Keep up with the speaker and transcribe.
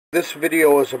This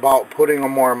video is about putting a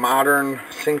more modern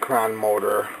synchron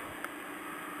motor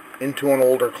into an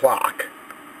older clock,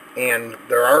 and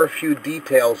there are a few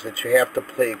details that you have to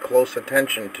pay close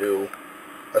attention to,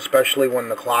 especially when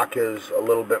the clock is a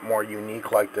little bit more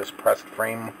unique, like this pressed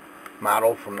frame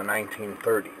model from the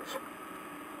 1930s.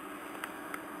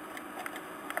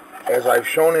 As I've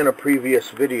shown in a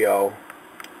previous video,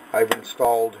 I've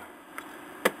installed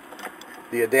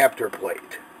the adapter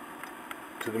plate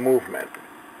to the movement.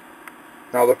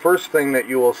 Now the first thing that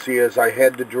you will see is I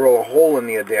had to drill a hole in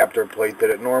the adapter plate that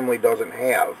it normally doesn't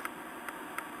have.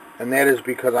 And that is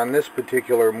because on this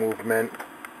particular movement,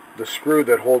 the screw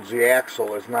that holds the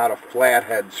axle is not a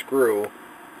flathead screw,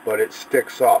 but it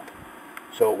sticks up.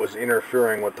 So it was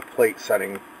interfering with the plate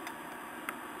setting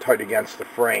tight against the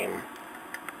frame.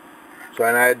 So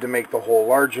I had to make the hole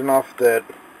large enough that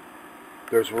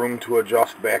there's room to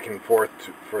adjust back and forth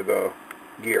for the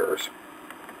gears.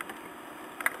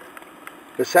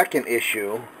 The second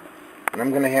issue, and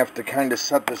I'm going to have to kind of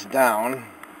set this down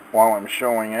while I'm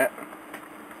showing it,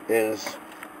 is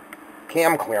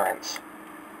cam clearance.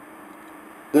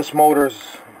 This motor's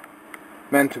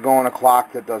meant to go in a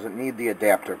clock that doesn't need the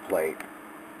adapter plate.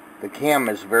 The cam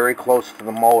is very close to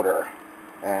the motor,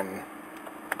 and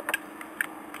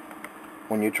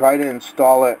when you try to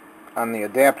install it on the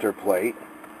adapter plate,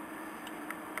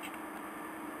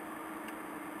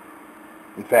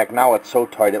 in fact now it's so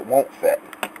tight it won't fit.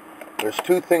 There's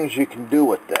two things you can do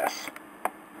with this.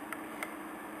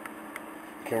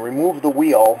 You can remove the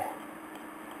wheel,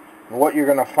 and what you're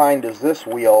going to find is this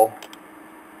wheel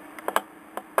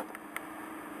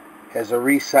has a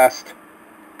recessed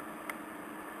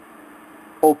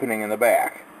opening in the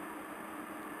back.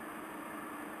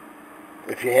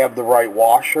 If you have the right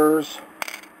washers,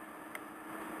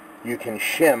 you can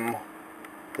shim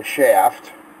the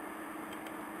shaft.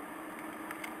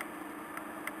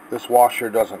 This washer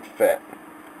doesn't fit.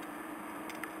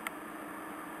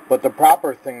 But the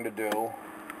proper thing to do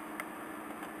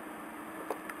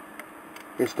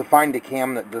is to find a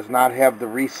cam that does not have the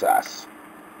recess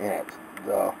in it.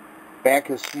 The back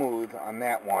is smooth on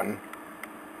that one.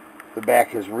 The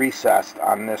back is recessed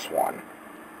on this one.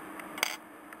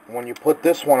 When you put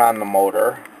this one on the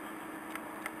motor,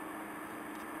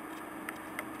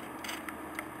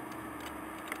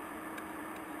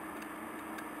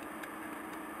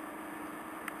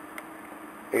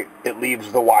 it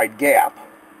leaves the wide gap.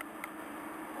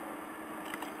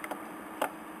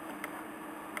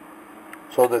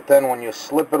 So that then when you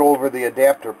slip it over the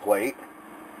adapter plate,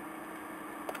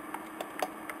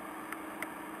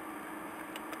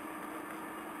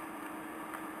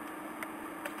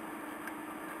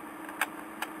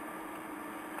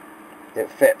 it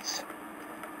fits.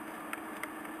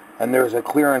 And there's a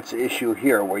clearance issue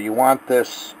here where you want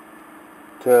this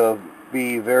to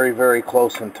be very, very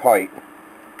close and tight.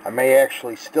 I may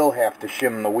actually still have to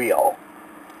shim the wheel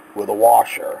with a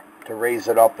washer to raise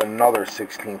it up another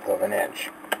 1/16 of an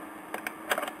inch.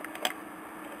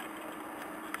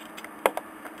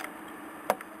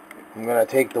 I'm going to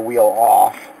take the wheel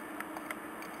off,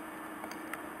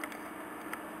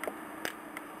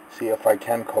 see if I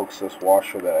can coax this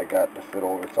washer that I got to fit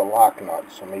over. It's a lock nut,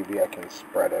 so maybe I can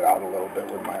spread it out a little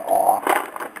bit with my awl.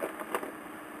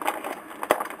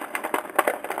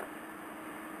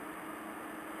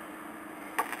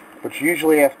 But you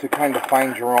usually have to kind of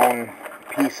find your own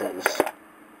pieces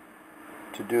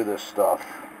to do this stuff.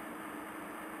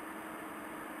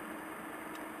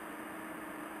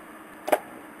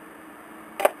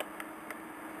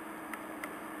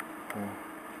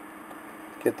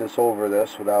 Get this over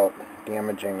this without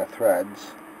damaging the threads.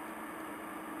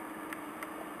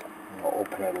 I'll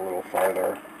open it a little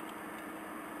farther.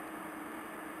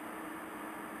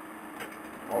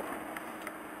 Oh.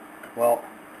 Well,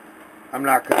 I'm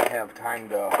not going to have time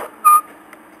to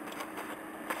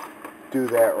do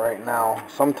that right now.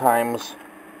 Sometimes,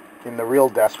 in the real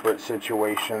desperate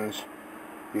situations,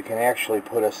 you can actually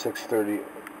put a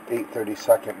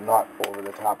 8/32 nut over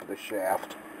the top of the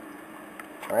shaft.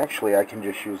 Or actually, I can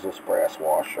just use this brass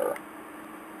washer.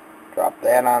 Drop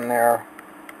that on there.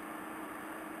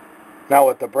 Now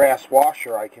with the brass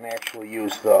washer, I can actually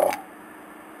use the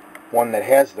one that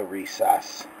has the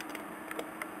recess.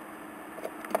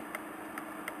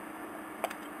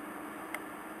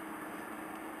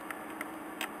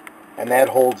 And that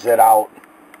holds it out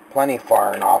plenty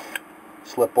far enough,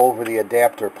 slip over the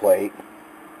adapter plate,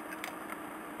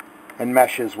 and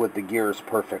meshes with the gears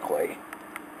perfectly.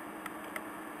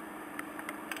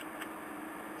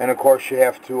 And of course you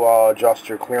have to adjust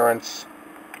your clearance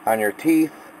on your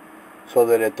teeth so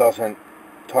that it doesn't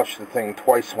touch the thing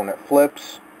twice when it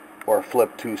flips, or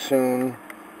flip too soon,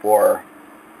 or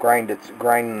grind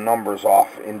the numbers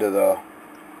off into the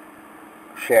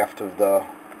shaft of the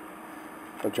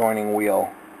adjoining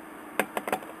wheel.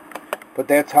 But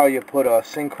that's how you put a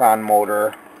synchron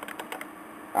motor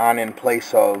on in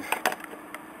place of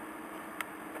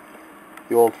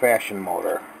the old-fashioned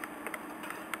motor.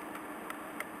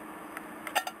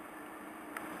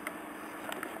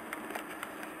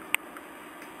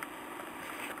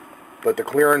 But the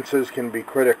clearances can be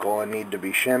critical and need to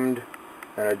be shimmed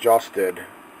and adjusted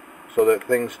so that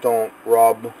things don't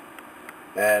rub,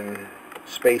 and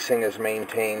spacing is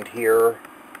maintained here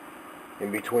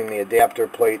in between the adapter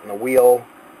plate and the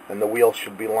wheel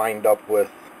should be lined up with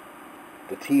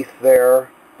the teeth there,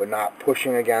 but not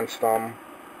pushing against them.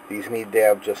 These need to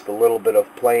have just a little bit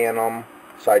of play in them,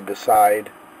 side to side,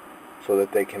 so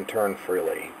that they can turn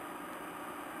freely.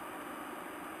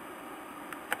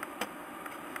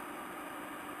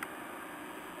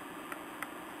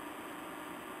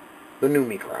 The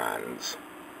numecrons.